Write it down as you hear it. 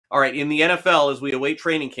All right, in the NFL, as we await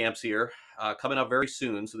training camps here, coming up very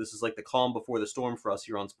soon, so this is like the calm before the storm for us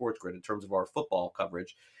here on Sports Grid in terms of our football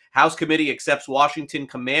coverage. House Committee accepts Washington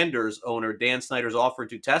Commanders owner Dan Snyder's offer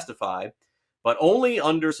to testify, but only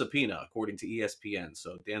under subpoena, according to ESPN.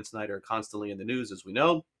 So Dan Snyder constantly in the news, as we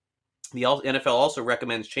know. The NFL also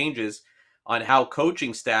recommends changes on how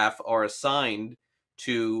coaching staff are assigned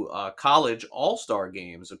to college all-star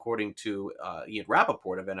games, according to Ian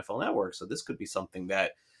Rappaport of NFL Network. So this could be something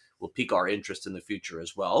that will pique our interest in the future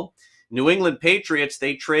as well. New England Patriots,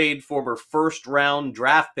 they trade former first-round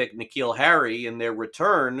draft pick N'Keal Harry, and their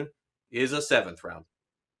return is a seventh round.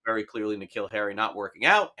 Very clearly, N'Keal Harry not working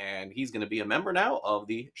out, and he's going to be a member now of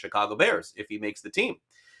the Chicago Bears if he makes the team.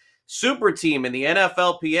 Super Team and the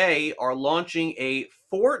NFLPA are launching a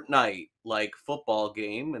Fortnite-like football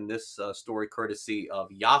game, and this story courtesy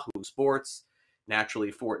of Yahoo Sports.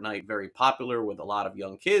 Naturally, Fortnite very popular with a lot of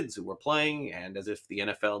young kids who are playing, and as if the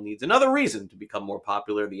NFL needs another reason to become more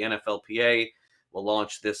popular, the NFLPA will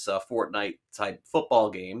launch this Fortnite-type football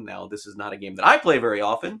game. Now, this is not a game that I play very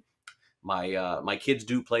often. My kids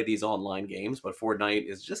do play these online games, but Fortnite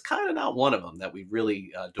is just kind of not one of them that we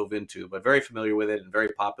really dove into, but very familiar with it and very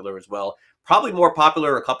popular as well. Probably more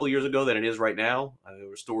popular a couple years ago than it is right now. There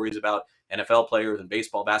were stories about NFL players and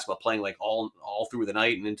baseball, basketball playing like all through the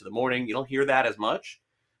night and into the morning. You don't hear that as much,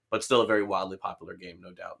 but still a very wildly popular game,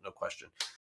 no doubt, no question.